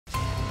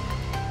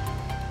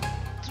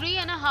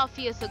3.5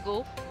 years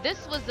ago,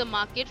 this was the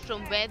market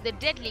from where the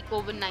deadly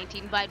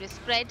COVID-19 virus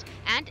spread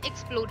and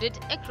exploded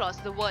across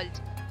the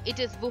world. It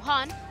is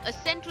Wuhan, a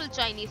central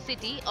Chinese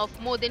city of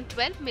more than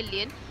 12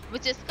 million,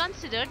 which is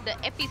considered the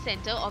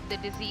epicenter of the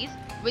disease,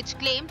 which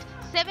claimed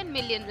 7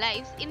 million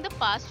lives in the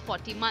past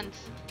 40 months.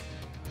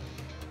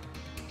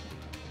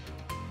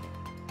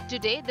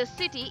 Today, the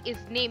city is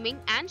naming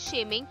and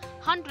shaming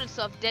hundreds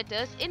of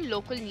debtors in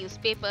local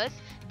newspapers,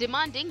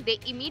 demanding they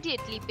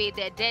immediately pay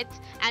their debts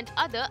and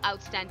other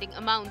outstanding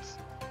amounts.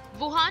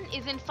 Wuhan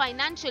is in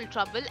financial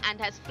trouble and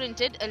has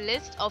printed a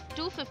list of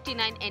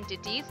 259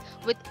 entities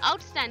with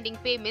outstanding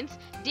payments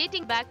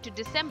dating back to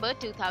December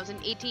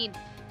 2018.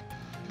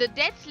 The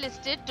debts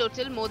listed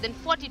total more than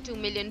 $42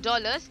 million.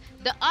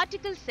 The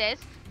article says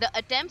the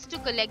attempts to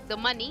collect the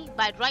money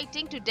by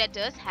writing to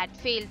debtors had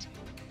failed.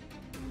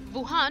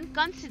 Wuhan,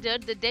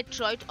 considered the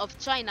Detroit of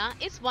China,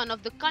 is one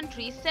of the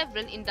country's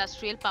several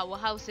industrial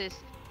powerhouses.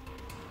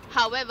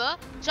 However,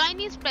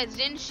 Chinese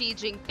President Xi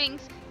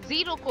Jinping's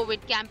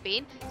Zero-COVID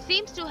campaign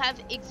seems to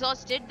have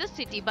exhausted the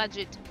city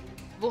budget.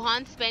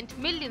 Wuhan spent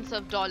millions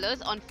of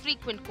dollars on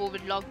frequent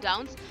COVID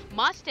lockdowns,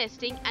 mass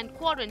testing and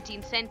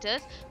quarantine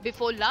centers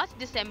before last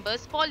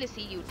December's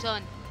policy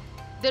U-turn.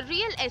 The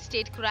real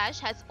estate crash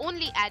has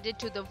only added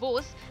to the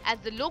woes as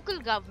the local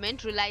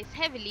government relies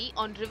heavily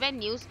on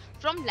revenues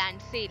from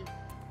land sale.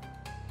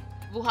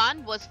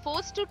 Wuhan was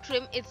forced to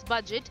trim its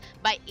budget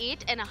by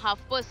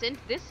 8.5%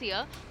 this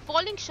year,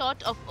 falling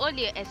short of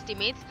earlier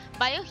estimates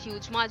by a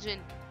huge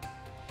margin.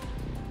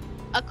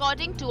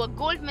 According to a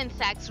Goldman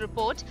Sachs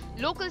report,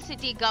 local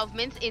city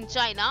governments in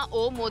China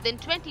owe more than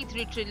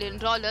 $23 trillion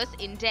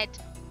in debt,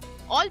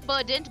 all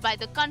burdened by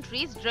the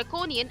country's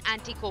draconian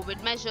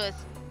anti-COVID measures.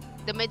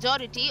 The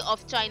majority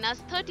of China's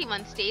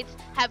 31 states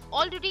have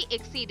already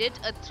exceeded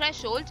a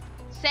threshold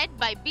set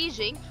by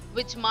Beijing,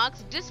 which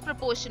marks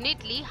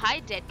disproportionately high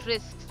debt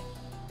risks.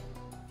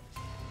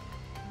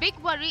 Big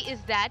worry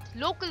is that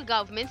local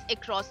governments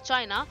across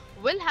China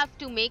will have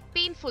to make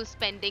painful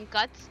spending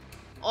cuts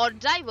or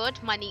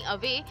divert money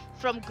away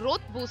from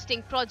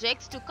growth-boosting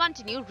projects to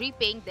continue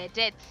repaying their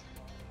debts.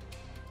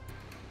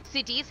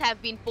 Cities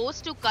have been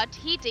forced to cut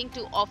heating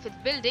to office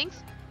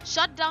buildings,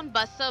 shut down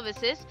bus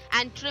services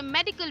and trim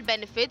medical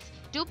benefits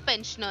to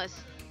pensioners.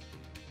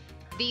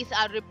 These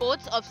are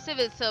reports of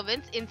civil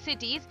servants in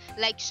cities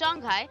like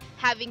Shanghai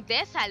having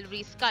their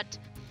salaries cut.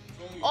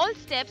 All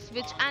steps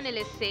which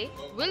analysts say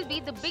will be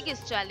the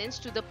biggest challenge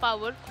to the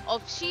power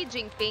of Xi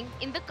Jinping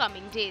in the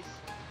coming days.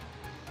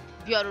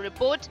 Bureau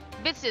Report,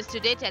 Business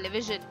Today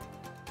Television.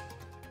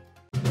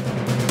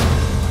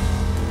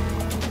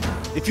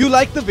 If you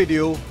like the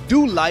video,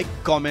 do like,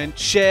 comment,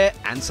 share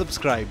and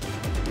subscribe.